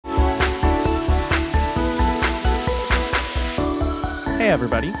Hey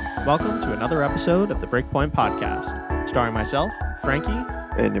everybody, welcome to another episode of the Breakpoint Podcast, starring myself, Frankie.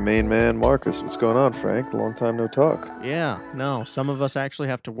 And your main man, Marcus. What's going on, Frank? Long time no talk. Yeah, no, some of us actually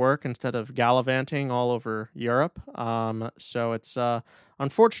have to work instead of gallivanting all over Europe. So it's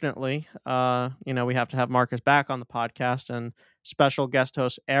unfortunately, we have to have Marcus back on the podcast, and special guest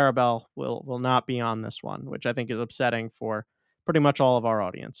host Arabelle will not be on this one, which I think is upsetting for pretty much all of our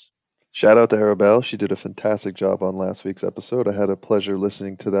audience. Shout out to Arabelle. She did a fantastic job on last week's episode. I had a pleasure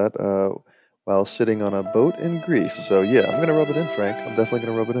listening to that while sitting on a boat in Greece. So, yeah, I'm going to rub it in, Frank. I'm definitely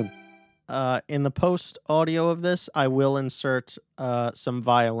going to rub it in. In the post audio of this, I will insert some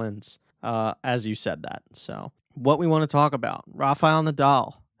violins as you said that. So, what we want to talk about, Rafael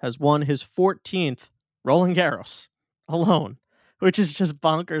Nadal has won his 14th Roland Garros alone, which is just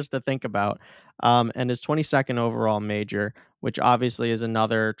bonkers to think about, and his 22nd overall major, which obviously is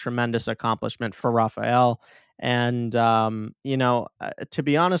another tremendous accomplishment for Rafael. And, to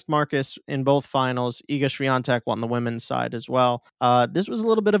be honest, Marcus, in both finals, Iga Swiatek won the women's side as well. This was a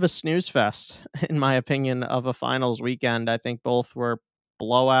little bit of a snooze fest, in my opinion, of a finals weekend. I think both were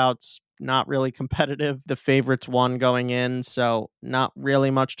blowouts, not really competitive. The favorites won going in, so not really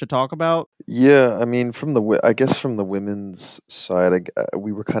much to talk about. Yeah, I mean, I guess from the women's side,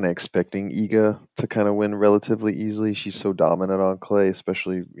 we were kind of expecting Iga to kind of win relatively easily. She's so dominant on clay,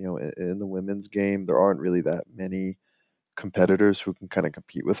 especially in the women's game. There aren't really that many competitors who can kind of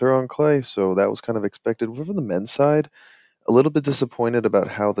compete with her on clay, so that was kind of expected. From the men's side, a little bit disappointed about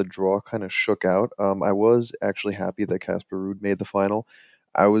how the draw kind of shook out. I was actually happy that Casper Ruud made the final.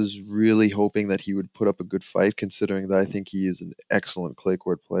 I was really hoping that he would put up a good fight, considering that I think he is an excellent clay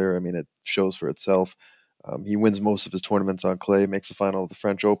court player. I mean, it shows for itself. He wins most of his tournaments on clay, makes the final of the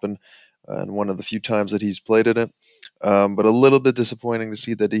French Open, and one of the few times that he's played in it. But a little bit disappointing to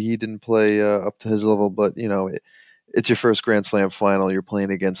see that he didn't play up to his level. But, it's your first Grand Slam final. You're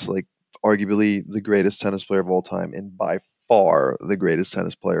playing against, like, arguably the greatest tennis player of all time, and by far the greatest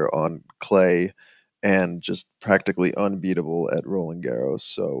tennis player on clay, and just practically unbeatable at Roland Garros.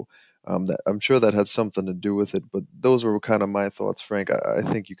 So I'm sure that had something to do with it. But those were kind of my thoughts, Frank. I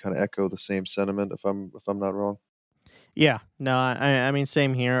think you kind of echo the same sentiment, if I'm not wrong. Yeah, no, I mean,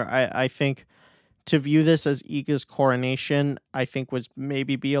 same here. I think to view this as Iga's coronation, I think was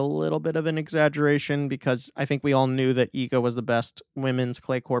maybe be a little bit of an exaggeration, because I think we all knew that Iga was the best women's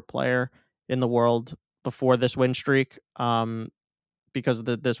clay court player in the world before this win streak, because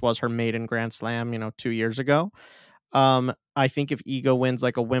this was her maiden Grand Slam, 2 years ago. I think if Iga wins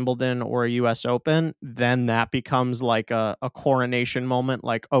like a Wimbledon or a US Open, then that becomes like a coronation moment.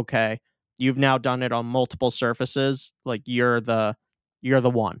 Like, okay, you've now done it on multiple surfaces. Like you're the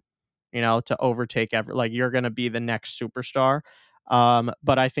one, to overtake like you're gonna be the next superstar.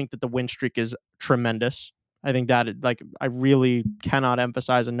 But I think that the win streak is tremendous. I think that I really cannot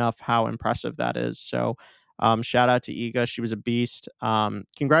emphasize enough how impressive that is. So shout out to Iga. She was a beast.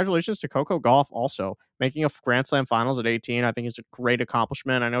 Congratulations to Coco Gauff also. Making a Grand Slam finals at 18, I think is a great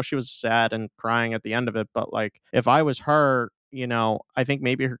accomplishment. I know she was sad and crying at the end of it, but like if I was her, I think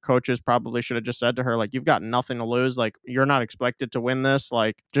maybe her coaches probably should have just said to her, like, you've got nothing to lose. Like, you're not expected to win this.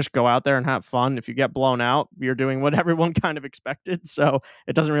 Like, just go out there and have fun. If you get blown out, you're doing what everyone kind of expected. So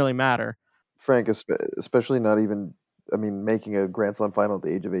it doesn't really matter. Frank, especially not even, I mean, making a Grand Slam final at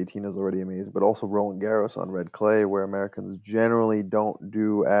the age of 18 is already amazing, but also Roland Garros on red clay, where Americans generally don't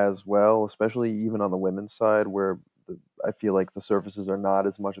do as well, especially even on the women's side, where I feel like the surfaces are not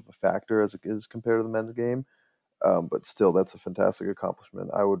as much of a factor as it is compared to the men's game. But still, that's a fantastic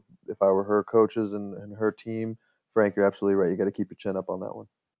accomplishment. I would, if I were her coaches and her team, Frank, you're absolutely right. You got to keep your chin up on that one.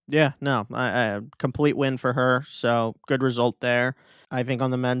 Yeah, no, I complete win for her. So good result there. I think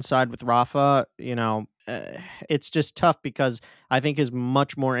on the men's side with Rafa, it's just tough because I think his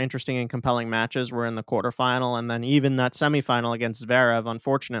much more interesting and compelling matches were in the quarterfinal, and then even that semifinal against Zverev,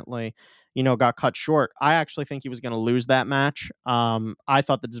 unfortunately, got cut short. I actually think he was going to lose that match. I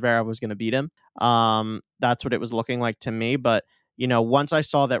thought that Zverev was going to beat him. That's what it was looking like to me, but once I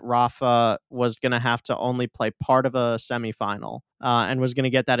saw that Rafa was going to have to only play part of a semifinal and was going to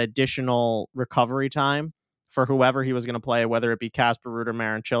get that additional recovery time for whoever he was going to play, whether it be Casper Ruud or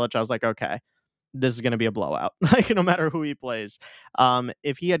Marin Cilic, I was like, okay, this is going to be a blowout, like no matter who he plays.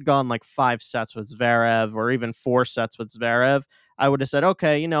 If he had gone like 5 sets with Zverev or even 4 sets with Zverev, I would have said,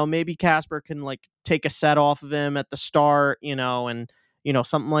 okay, maybe Casper can like take a set off of him at the start, and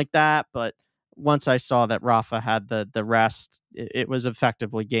something like that. But once I saw that Rafa had the rest, it was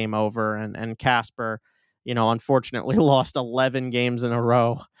effectively game over. And Casper, unfortunately lost 11 games in a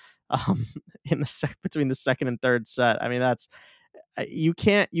row um, between the second and third set. I mean, that's you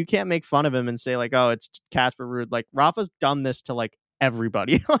can't make fun of him and say like, oh, it's Casper Ruud. Like Rafa's done this to like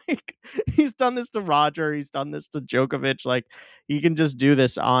everybody. Like, he's done this to Roger, he's done this to Djokovic. Like, he can just do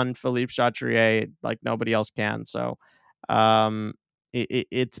this on Philippe Chatrier like nobody else can. So, um,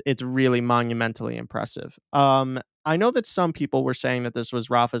 it's really monumentally impressive. I know that some people were saying that this was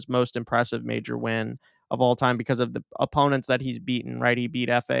Rafa's most impressive major win of all time because of the opponents that he's beaten, right? He beat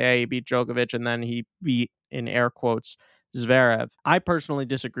FAA, he beat Djokovic, and then he beat, in air quotes, Zverev. I personally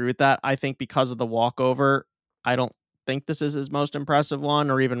disagree with that. I think because of the walkover, I don't think this is his most impressive one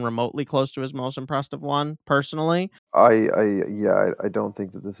or even remotely close to his most impressive one, personally. I don't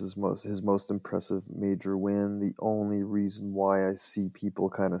think that this is his most impressive major win. The only reason why I see people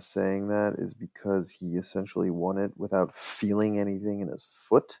kind of saying that is because he essentially won it without feeling anything in his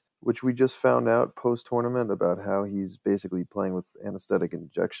foot, which we just found out post tournament about how he's basically playing with anesthetic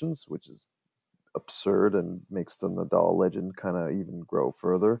injections, which is absurd and makes the Nadal legend kind of even grow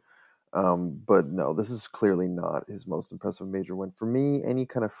further. But no, this is clearly not his most impressive major win. For me, any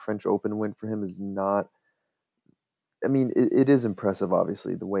kind of French Open win for him is not. I mean, it is impressive,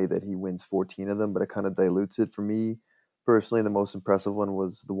 obviously, the way that he wins 14 of them, but it kind of dilutes it. For me, personally, the most impressive one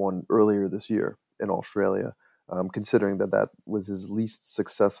was the one earlier this year in Australia, considering that that was his least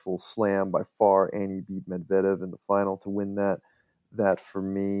successful slam by far, and he beat Medvedev in the final to win that. That, for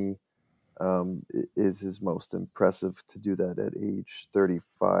me, is his most impressive to do that at age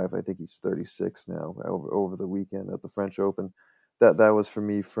 35. I think he's 36 now over the weekend at the French Open. That was for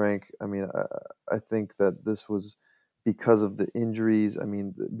me, Frank. I mean, I think that this was because of the injuries. I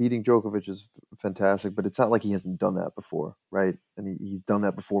mean, beating Djokovic is fantastic, but it's not like he hasn't done that before, right? And he's done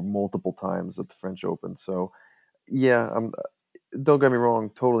that before multiple times at the French Open. So, yeah, don't get me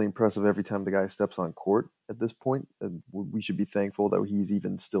wrong, totally impressive every time the guy steps on court at this point. And we should be thankful that he's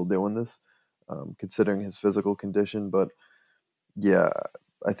even still doing this, considering his physical condition. But yeah,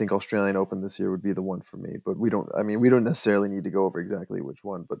 I think Australian Open this year would be the one for me. But we don't necessarily need to go over exactly which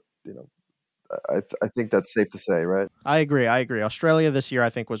one, but I think that's safe to say, right? I agree. I agree. Australia this year, I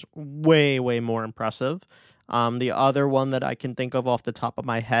think, was way, way more impressive. The other one that I can think of off the top of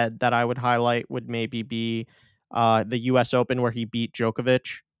my head that I would highlight would maybe be the U.S. Open where he beat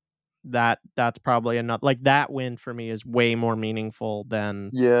Djokovic. That's probably enough. Like, that win for me is way more meaningful than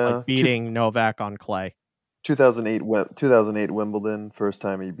like Yeah, beating Novak on clay. 2008 Wimbledon, first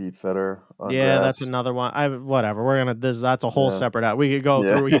time he beat Federer on Yeah, that's grass. another one. I Whatever. We're gonna this. That's a whole Yeah, separate out. We could go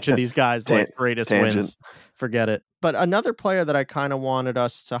yeah, through each of these guys like greatest tangent. wins. Forget it. But another player that I kind of wanted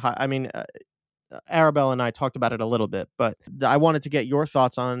us to. I mean, Arabella and I talked about it a little bit, but I wanted to get your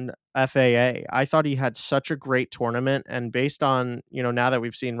thoughts on FAA. I thought he had such a great tournament, and based on now that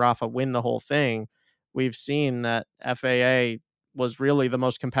we've seen Rafa win the whole thing, we've seen that FAA was really the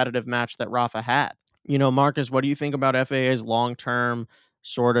most competitive match that Rafa had. Marcus, what do you think about FAA's long term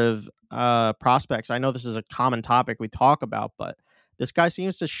sort of prospects? I know this is a common topic we talk about, but this guy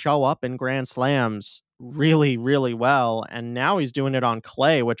seems to show up in Grand Slams really, really well. And now he's doing it on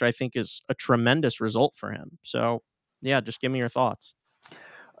clay, which I think is a tremendous result for him. So, yeah, just give me your thoughts.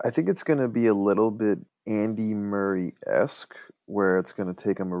 I think it's going to be a little bit Andy Murray esque, where it's going to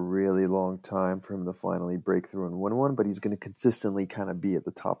take him a really long time for him to finally break through and win one, but he's going to consistently kind of be at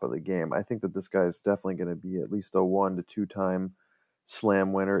the top of the game. I think that this guy is definitely going to be at least a 1 to 2 time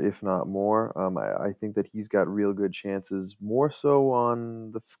slam winner, if not more. I think that he's got real good chances, more so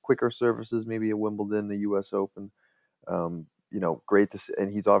on the quicker surfaces, maybe a Wimbledon, the U.S. Open. Great to see,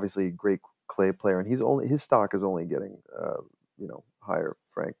 and he's obviously a great clay player, and his stock is only getting higher,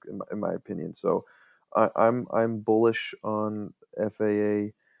 Frank, in my opinion. So I'm bullish on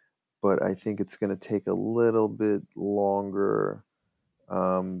FAA, but I think it's going to take a little bit longer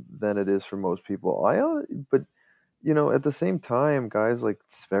than it is for most people. But at the same time, guys like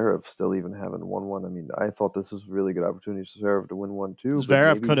Zverev still even haven't won one. I mean, I thought this was a really good opportunity for Zverev to win one too, but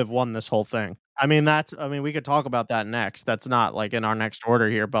Zverev maybe could have won this whole thing. I mean, we could talk about that next. That's not like in our next order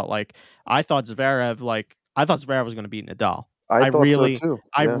here, but like I thought Zverev was going to beat Nadal. I I thought so really, too.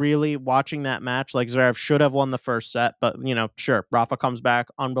 I Yeah. really watching that match, like Zverev should have won the first set, but sure, Rafa comes back,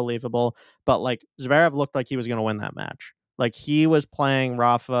 unbelievable. But like Zverev looked like he was going to win that match. Like he was playing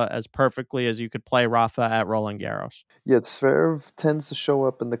Rafa as perfectly as you could play Rafa at Roland Garros. Yeah, Zverev tends to show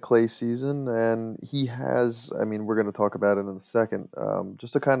up in the clay season, and he has. I mean, we're going to talk about it in a second.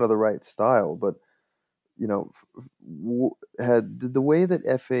 Just a kind of the right style, but had the way that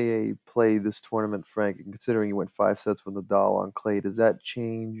FAA played this tournament, Frank, and considering he went 5 sets with Nadal on clay, does that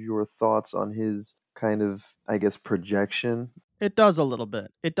change your thoughts on his kind of, I guess, projection? It does a little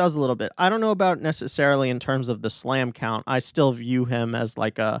bit. It does a little bit. I don't know about necessarily in terms of the slam count. I still view him as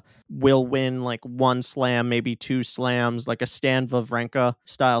like a will win like one slam, maybe two slams, like a Stan Wawrinka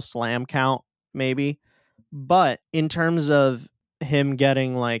style slam count, maybe. But in terms of him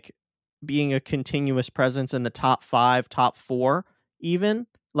getting like being a continuous presence in the top 5, top 4 even,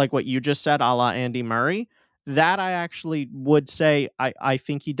 like what you just said, a la Andy Murray, that I actually would say I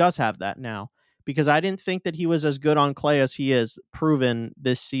think he does have that now, because I didn't think that he was as good on clay as he has proven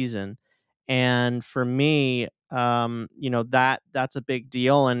this season. And for me, that's a big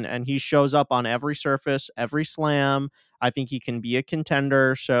deal, and he shows up on every surface, every slam. I think he can be a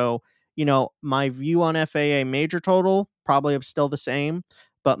contender. So, my view on FAA major total probably still the same,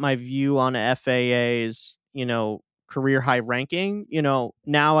 but my view on FAA's, career high ranking,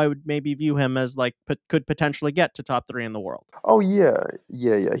 now I would maybe view him as like could potentially get to top 3 in the world. Oh yeah,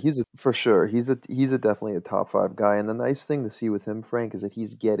 yeah. For sure. He's a definitely a top 5 guy. And the nice thing to see with him, Frank, is that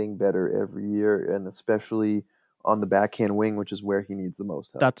he's getting better every year, and especially on the backhand wing, which is where he needs the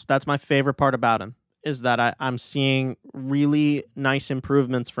most help. That's my favorite part about him, is that I'm seeing really nice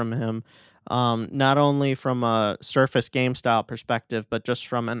improvements from him, not only from a surface game style perspective, but just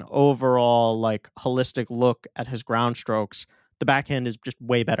from an overall like holistic look at his ground strokes. The backhand is just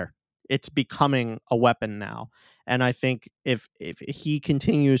way better. It's becoming a weapon now, and I think if he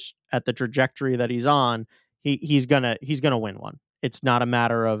continues at the trajectory that he's on, he's gonna win one. It's not a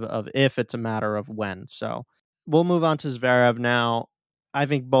matter of if, it's a matter of when. So we'll move on to Zverev now. I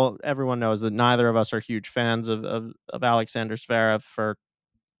think everyone knows that neither of us are huge fans of Alexander Zverev for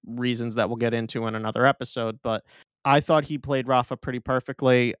reasons that we'll get into in another episode. But I thought he played Rafa pretty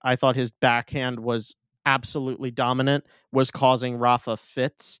perfectly. I thought his backhand was absolutely dominant, was causing Rafa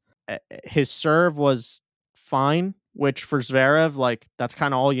fits. His serve was fine, which for Zverev, like that's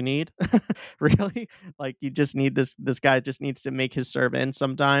kind of all you need, really. Like you just need this guy just needs to make his serve in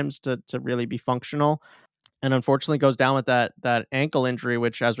sometimes to really be functional, and unfortunately goes down with that ankle injury,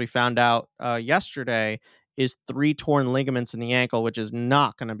 which, as we found out yesterday, is 3 torn ligaments in the ankle, which is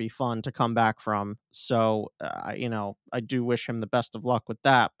not going to be fun to come back from. So, I do wish him the best of luck with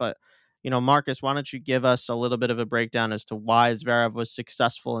that. But, Marcus, why don't you give us a little bit of a breakdown as to why Zverev was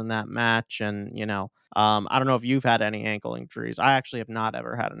successful in that match? And, I don't know if you've had any ankle injuries. I actually have not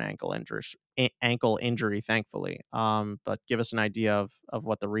ever had an ankle injury, thankfully. But give us an idea of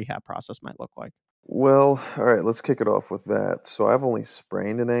what the rehab process might look like. Well, all right, let's kick it off with that. So I've only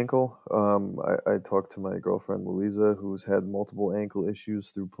sprained an ankle. I talked to my girlfriend Louisa, who's had multiple ankle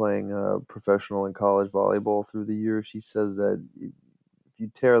issues through playing professional and college volleyball through the years. She says that if you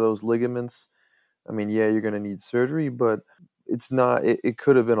tear those ligaments, I mean, yeah, you're going to need surgery, but it's not. It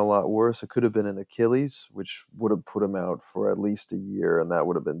could have been a lot worse. It could have been an Achilles, which would have put him out for at least a year, and that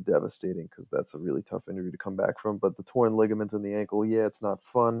would have been devastating because that's a really tough injury to come back from. But the torn ligament in the ankle, yeah, it's not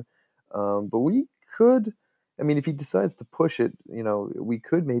fun. But we could, I mean, if he decides to push it, we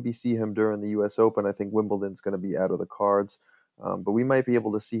could maybe see him during the U.S. Open. I think Wimbledon's going to be out of the cards, but we might be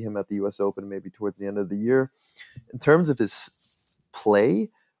able to see him at the U.S. Open maybe towards the end of the year. In terms of his play,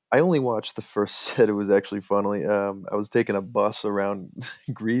 I only watched the first set. It was actually funny. I was taking a bus around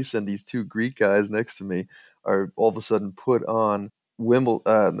Greece, and these 2 Greek guys next to me are all of a sudden put on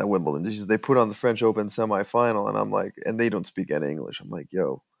not Wimbledon. They put on the French Open semifinal, and I'm like, and they don't speak any English. I'm like,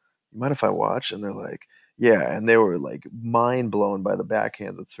 yo, you mind if I watch? And they're like, yeah. And they were like mind blown by the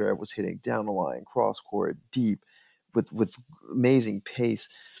backhand that Zverev was hitting down the line, cross court, deep, with amazing pace.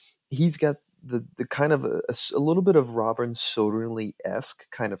 He's got the kind of a little bit of Robin Soderling-esque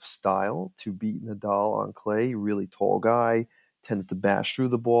kind of style to beat Nadal on clay. Really tall guy, tends to bash through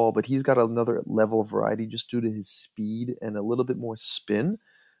the ball, but he's got another level of variety just due to his speed and a little bit more spin,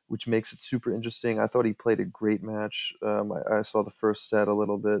 which makes it super interesting. I thought he played a great match. I saw the first set a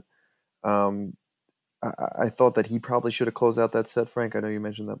little bit. Um, I thought that he probably should have closed out that set, Frank. I know you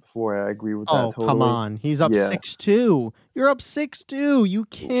mentioned that before. I agree with that Oh, come totally. on. He's up Yeah, 6-2. You're up 6-2. You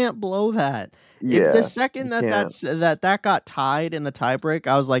can't blow that. If the yeah, second you that can't. that got tied in the tiebreak,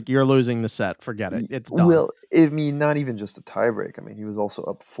 I was like, you're losing the set. Forget it. It's done. Well, I mean, not even just a tiebreak. I mean, he was also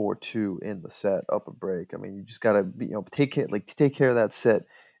up 4-2 in the set, up a break. I mean, you just gotta take care of that set,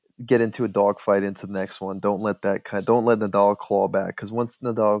 get into a dogfight into the next one. Don't let Nadal claw back, because once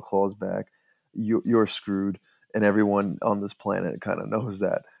Nadal claws back, you're screwed, and everyone on this planet kind of knows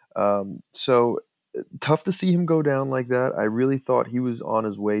that. So tough to see him go down like that. I really thought he was on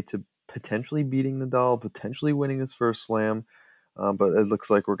his way to potentially beating Nadal, potentially winning his first slam, but it looks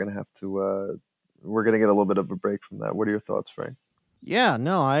like we're gonna get a little bit of a break from that. What are your thoughts, Frank? Yeah,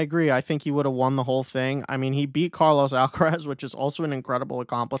 no, I agree. I think he would have won the whole thing. I mean, he beat Carlos Alcaraz, which is also an incredible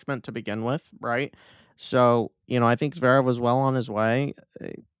accomplishment to begin with, right? So, I think Zverev was well on his way.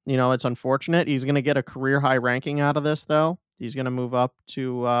 It's unfortunate. He's going to get a career high ranking out of this, though. He's going to move up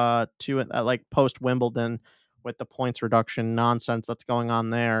to like post Wimbledon with the points reduction nonsense that's going on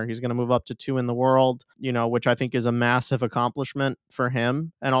there. He's going to move up to 2 in the world, which I think is a massive accomplishment for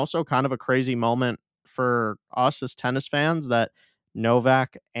him, and also kind of a crazy moment for us as tennis fans that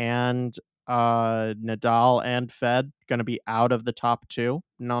Novak and Nadal and Fed going to be out of the top 2.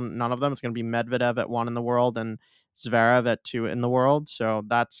 None of them. It's going to be Medvedev at 1 in the world and Zverev at 2 in the world. So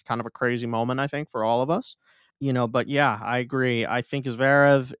that's kind of a crazy moment, I think, for all of us. But yeah, I agree. I think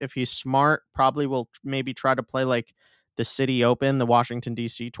Zverev, if he's smart, probably will maybe try to play like the City Open, the Washington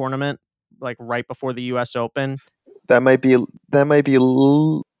D.C. tournament, like right before the U.S. Open. That might be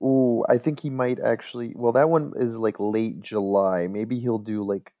ooh, I think he might actually. Well, that one is like late July. Maybe he'll do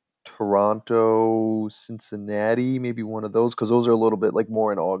like Toronto, Cincinnati, maybe one of those, because those are a little bit like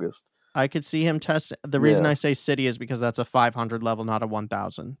more in August. I could see him test. The reason Yeah. I say City is because that's a 500 level, not a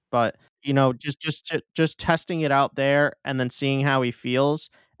 1,000. But just testing it out there and then seeing how he feels.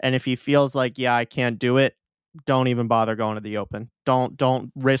 And if he feels like, yeah, I can't do it, don't even bother going to the Open.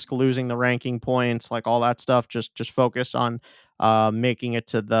 Don't risk losing the ranking points, like all that stuff. Just focus on making it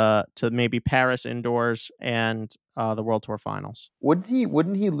to maybe Paris indoors and the World Tour Finals. Wouldn't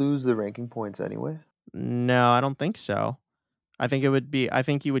he lose the ranking points anyway? No, I don't think so. I think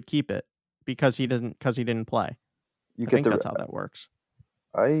he would keep it because he didn't play. You I get think the that's how that works.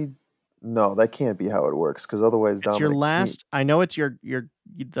 I No, that can't be how it works, because otherwise It's your Dominic Thiem. last I know it's your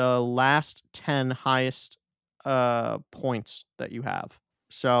the last 10 highest points that you have.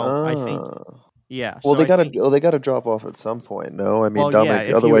 So, I think Ah. yeah, Well, so I think they gotta drop off at some point. No, I mean well, yeah,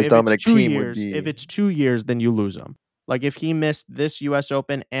 Dominic. Otherwise, Dominic Thiem would if be. it's 2 years, then you lose him. Like, if he missed this US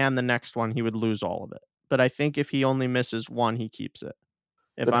Open and the next one, he would lose all of it. But I think if he only misses one, he keeps it,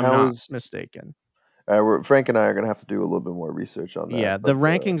 if But I'm how not is mistaken. Frank and I are gonna have to do a little bit more research on that. Yeah, But the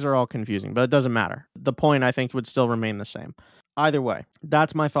rankings are all confusing, but it doesn't matter. The point, I think, would still remain the same. Either way,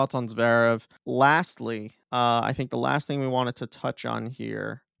 that's my thoughts on Zverev. Lastly, I think the last thing we wanted to touch on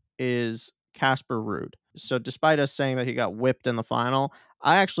here is Casper Ruud. So, despite us saying that he got whipped in the final,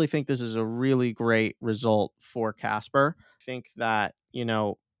 I actually think this is a really great result for Casper. I think that,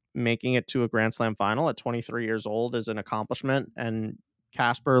 making it to a Grand Slam final at 23 years old is an accomplishment. And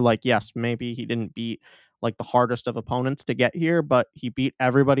Casper, like, yes, maybe he didn't beat like the hardest of opponents to get here, but he beat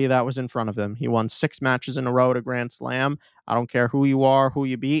everybody that was in front of him. He won 6 matches in a row at a Grand Slam. I don't care who you are, who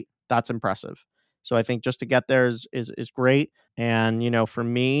you beat. That's impressive. So I think just to get there is great. And for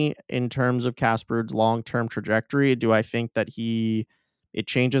me, in terms of Casper's long term trajectory, do I think that it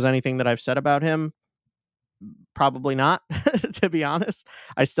changes anything that I've said about him? Probably not, to be honest.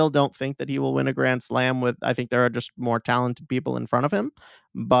 I still don't think that he will win a Grand Slam with I think there are just more talented people in front of him.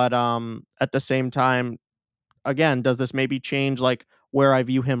 But at the same time, again, does this maybe change like where I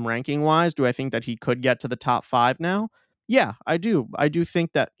view him ranking wise? Do I think that he could get to the top 5 now? Yeah, I do. I do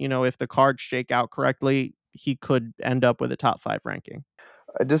think that, if the cards shake out correctly, he could end up with a top 5 ranking.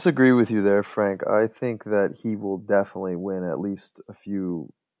 I disagree with you there, Frank. I think that he will definitely win at least a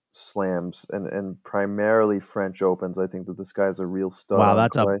few slams and primarily French Opens. I think that this guy's a real stud Wow, on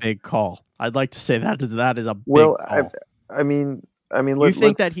that's a clay. big call. I'd like to say that is a big Well, call. I mean, You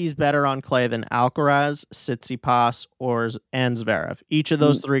think that let's. he's better on clay than Alcaraz, Tsitsipas, and Zverev? Each of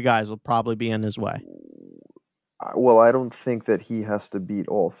those 3 guys will probably be in his way. Well, I don't think that he has to beat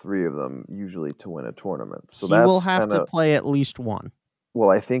all 3 of them usually to win a tournament. So He will that's have kind to of. play at least one.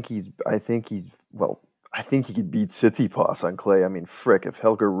 Well, I think he could beat Tsitsipas on clay. I mean, frick, if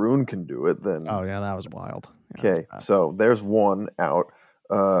Helga Rune can do it, then Oh yeah, that was wild. Yeah, that's okay. bad. So there's one out.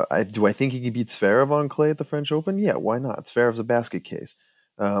 I think he can beat Zverev on clay at the French Open? Yeah, why not? Zverev's a basket case.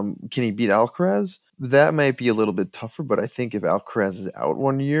 Can he beat Alcaraz? That might be a little bit tougher, but I think if Alcaraz is out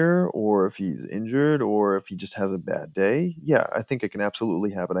one year, or if he's injured, or if he just has a bad day, yeah, I think it can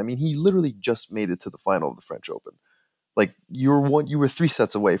absolutely happen. I mean, he literally just made it to the final of the French Open. Like you were 3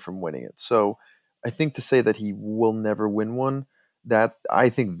 sets away from winning it. So I think to say that he will never win one, that I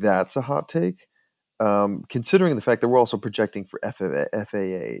think that's a hot take. Considering the fact that we're also projecting for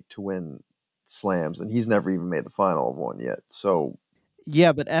FAA to win slams, and he's never even made the final of one yet. So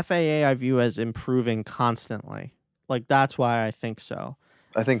Yeah, but FAA I view as improving constantly. Like that's why I think so.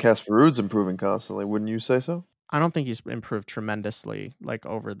 I think Casper Ruud's improving constantly. Wouldn't you say so? I don't think he's improved tremendously like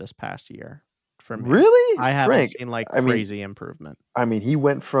over this past year for me. Really, I haven't Frank? seen like I mean, crazy improvement. he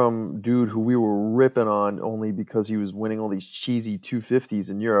went from dude who we were ripping on only because he was winning all these cheesy 250s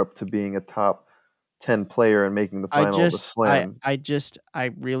in Europe to being a top 10 player and making the final of the Slam.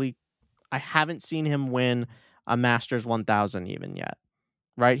 I haven't seen him win a Masters 1000 even yet.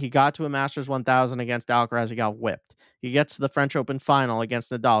 Right? He got to a Masters 1000 against Alcaraz, he got whipped. He gets to the French Open final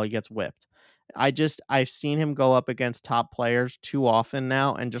against Nadal, he gets whipped. I've seen him go up against top players too often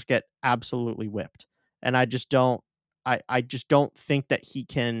now and just get absolutely whipped. and I just don't think that he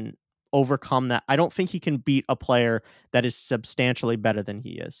can overcome that. I don't think he can beat a player that is substantially better than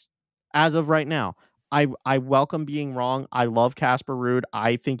he is as of right now. I welcome being wrong. I love Casper Ruud.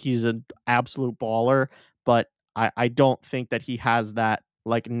 I think he's an absolute baller, but I don't think that he has that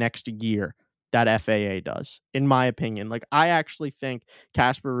like next year that FAA does, in my opinion. Like I actually think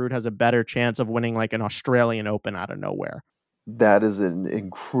Casper Ruud has a better chance of winning like an Australian Open out of nowhere. That is an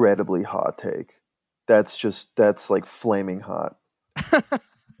incredibly hot take. That's like flaming hot.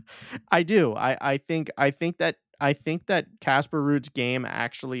 I do. I think that Casper Ruud's game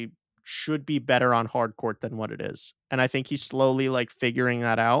actually should be better on hard court than what it is. And I think he's slowly like figuring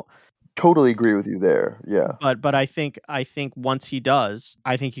that out. Totally agree with you there. Yeah. But I think once he does,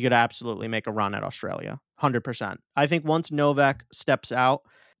 I think he could absolutely make a run at Australia. 100%. I think once Novak steps out,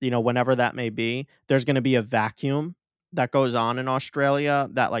 whenever that may be, there's going to be a vacuum that goes on in Australia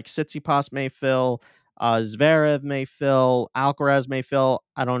that like Tsitsipas may fill, Zverev may fill, Alcaraz may fill.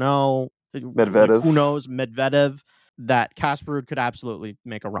 I don't know. Like Medvedev. who knows? Medvedev. That Casper Ruud could absolutely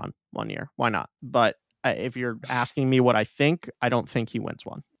make a run one year. Why not? But if you're asking me what I think, I don't think he wins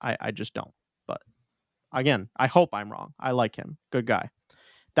one. I just don't. But again, I hope I'm wrong. I like him. Good guy.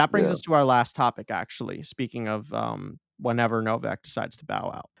 That brings Yeah. us to our last topic, actually. Speaking of whenever Novak decides to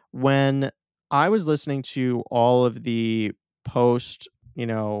bow out. When I was listening to all of the post,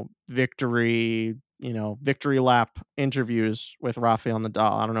 victory, victory lap interviews with Rafael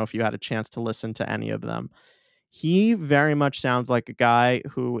Nadal, I don't know if you had a chance to listen to any of them. He very much sounds like a guy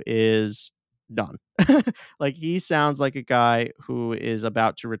who is done. Like he sounds like a guy who is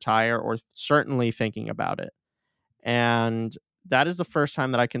about to retire or certainly thinking about it. And that is the first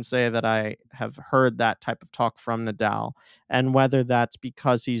time that I can say that I have heard that type of talk from Nadal. And whether that's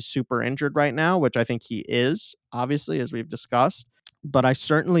because he's super injured right now, which I think he is, obviously, as we've discussed. But I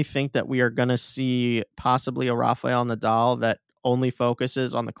certainly think that we are going to see possibly a Rafael Nadal that only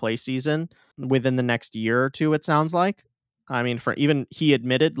focuses on the clay season within the next year or two, it sounds like. I mean, for even he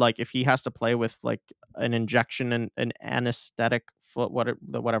admitted, like, if he has to play with like an injection and an anesthetic foot,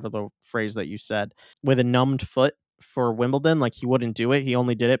 whatever the phrase that you said, with a numbed foot for Wimbledon, like he wouldn't do it. He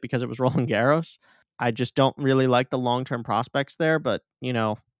only did it because it was Roland Garros. I just don't really like the long-term prospects there, but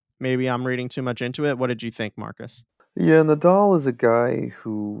maybe I'm reading too much into it. What did you think, Marcus? Yeah, Nadal is a guy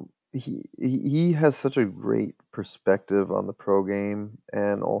who he has such a great perspective on the pro game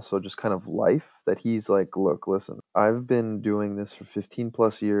and also just kind of life that he's like, look, listen, I've been doing this for 15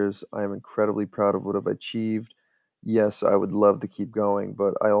 plus years. I'm incredibly proud of what I've achieved. Yes, I would love to keep going,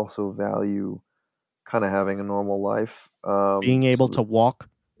 but I also value kind of having a normal life. Being able to walk.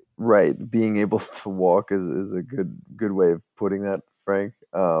 Right, being able to walk is a good way of putting that, Frank.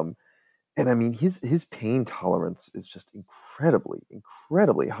 And I mean, his pain tolerance is just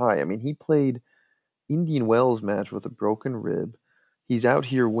incredibly high. I mean, he played Indian Wells match with a broken rib. He's out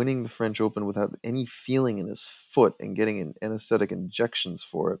here winning the French Open without any feeling in his foot and getting anesthetic injections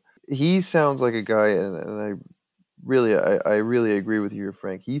for it. He sounds like a guy, and I really agree with you,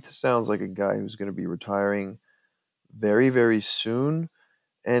 Frank. He sounds like a guy who's going to be retiring very, very soon.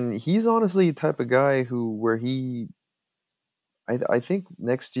 And he's honestly the type of guy I think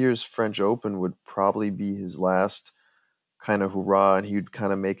next year's French Open would probably be his last kind of hurrah, and he'd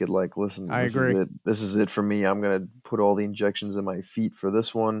kind of make it like, listen, I this is agree. it. This is it for me. I'm gonna put all the injections in my feet for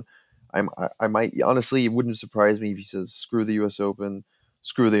this one. I might honestly, it wouldn't surprise me if he says, screw the U.S. Open,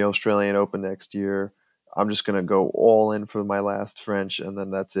 screw the Australian Open next year. I'm just gonna go all in for my last French, and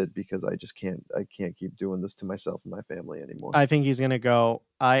then that's it because I can't keep doing this to myself and my family anymore. I think he's going to go.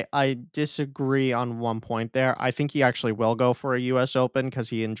 I disagree on one point there. I think he actually will go for a US Open because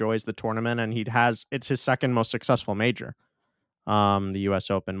he enjoys the tournament and it's his second most successful major. The US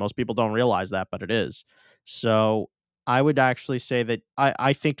Open. Most people don't realize that, but it is. So I would actually say that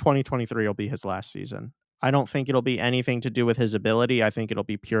I think 2023 will be his last season. I don't think it'll be anything to do with his ability. I think it'll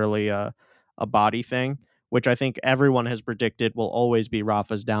be purely a body thing, which I think everyone has predicted will always be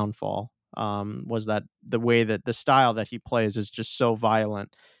Rafa's downfall. Was that the way that the style that he plays is just so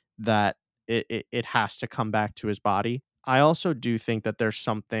violent that it has to come back to his body. I also do think that there's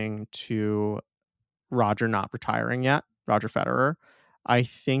something to Roger not retiring yet, Roger Federer. I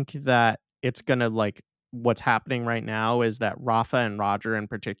think that it's going to like what's happening right now is that Rafa and Roger in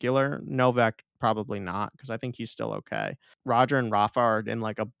particular, Novak probably not because I think he's still okay. Roger and Rafa are in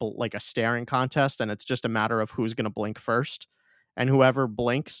like a staring contest and it's just a matter of who's going to blink first and whoever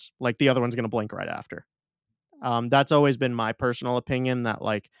blinks, like the other one's going to blink right after. That's always been my personal opinion that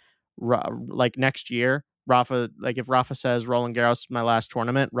like next year, Rafa, like if Rafa says Roland Garros is my last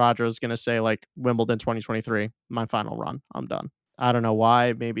tournament, Roger's gonna say like Wimbledon 2023, my final run. I'm done. I don't know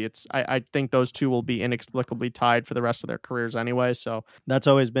why. Maybe I think those two will be inexplicably tied for the rest of their careers anyway. So that's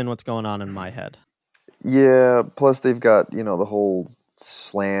always been what's going on in my head. Yeah, plus they've got, the whole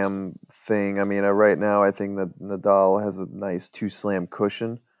slam thing. I mean, right now I think that Nadal has a nice two slam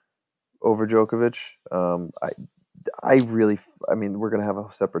cushion over Djokovic. I really, I mean, we're gonna have a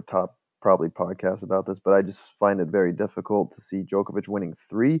separate top probably podcast about this, but I just find it very difficult to see Djokovic winning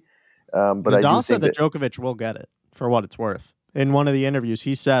three. But I do Nadal said think that that Djokovic will get it for what it's worth. In one of the interviews,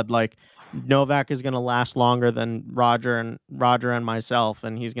 he said like Novak is going to last longer than Roger and myself,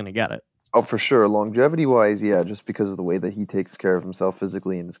 and he's going to get it. oh, for sure, longevity wise, yeah, just because of the way that he takes care of himself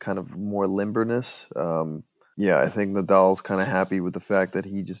physically and his kind of more limberness. Yeah, I think Nadal's kind of happy with the fact that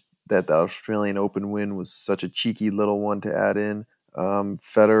that the Australian Open win was such a cheeky little one to add in.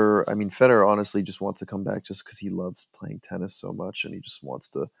 Federer honestly just wants to come back just because he loves playing tennis so much and he just wants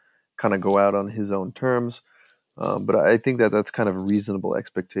to kind of go out on his own terms. But I think that that's kind of reasonable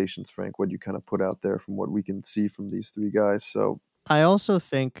expectations, Frank, what you kind of put out there from what we can see from these three guys. So I also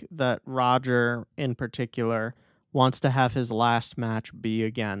think that Roger, in particular, wants to have his last match be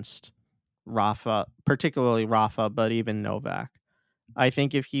against Rafa, particularly Rafa, but even Novak. I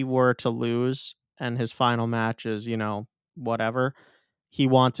think if he were to lose and his final match is, whatever, he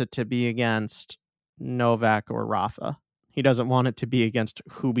wants it to be against Novak or Rafa. He doesn't want it to be against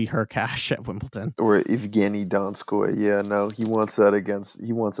Hubie Hurkacz at Wimbledon. or Evgeny Donskoy, yeah, no, he wants that against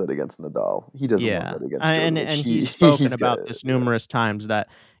Nadal. He doesn't want Yeah, that against and Djokovic. and he's spoken He's got about it. this Yeah. numerous times that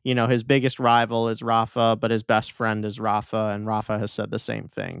his biggest rival is Rafa, but his best friend is Rafa, and Rafa has said the same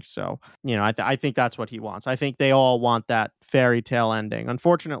thing. So I think that's what he wants. I think they all want that fairy tale ending.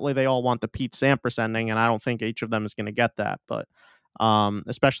 Unfortunately, they all want the Pete Sampras ending, and I don't think each of them is going to get that. But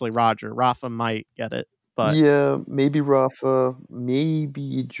especially Roger, Rafa might get it, but Yeah, maybe Rafa,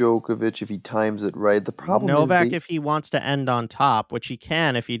 maybe Djokovic if he times it right. The problem is Novak, if he wants to end on top, which he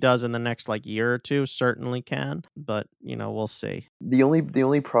can if he does in the next year or two, certainly can. But we'll see. the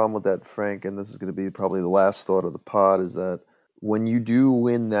only problem with that, Frank, and this is going to be probably the last thought of the pod, is that when you do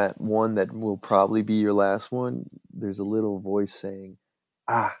win that one that will probably be your last one, there's a little voice saying,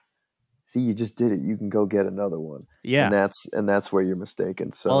 "Ah, see, you just did it. You can go get another one." And Yeah. that's where you're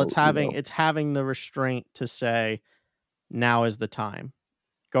mistaken. Well, So, it's having the restraint to say now is the time.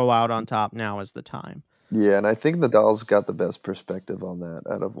 Go out on top. Now is the time. yeah, and I think Nadal's got the best perspective on that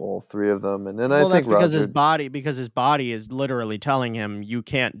out of all three of them. And then I Well, that's think because Roger, his body is literally telling him you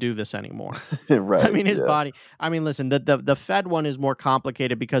can't do this anymore. I right? mean, his Yeah. body. I mean, listen, the Fed one is more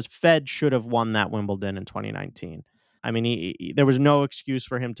complicated because Fed should have won that Wimbledon in 2019. I mean, there was no excuse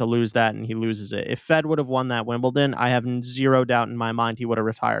for him to lose that, and he loses it. If Fed would have won that Wimbledon, I have zero doubt in my mind he would have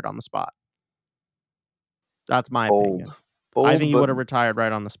retired on the spot. That's my opinion. Bold, I think bold, he but would have retired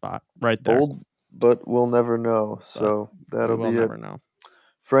right on the spot, right there. bold, but we'll never know. But So we that'll will be it. never know.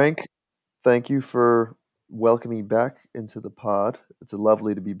 Frank, thank you for welcoming back into the pod. It's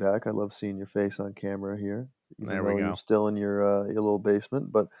lovely to be back. I love seeing your face on camera here, even There we though you're go. still in your little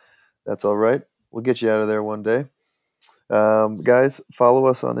basement. But that's all right. We'll get you out of there one day. Guys, follow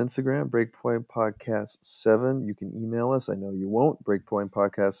us on Instagram, Breakpoint Podcast 7. You can email us. I know you won't.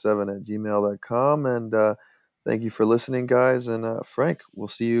 Breakpointpodcast7@gmail.com. And thank you for listening, guys. And Frank, we'll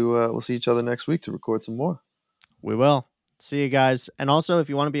see you. We'll see each other next week to record some more. We will. See you guys. And also, if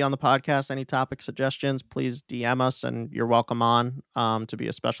you want to be on the podcast, any topic suggestions, please DM us and you're welcome on to be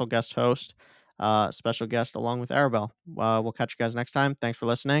a special guest host, special guest along with Arabelle. We'll catch you guys next time. Thanks for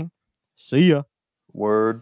listening. See ya. Word.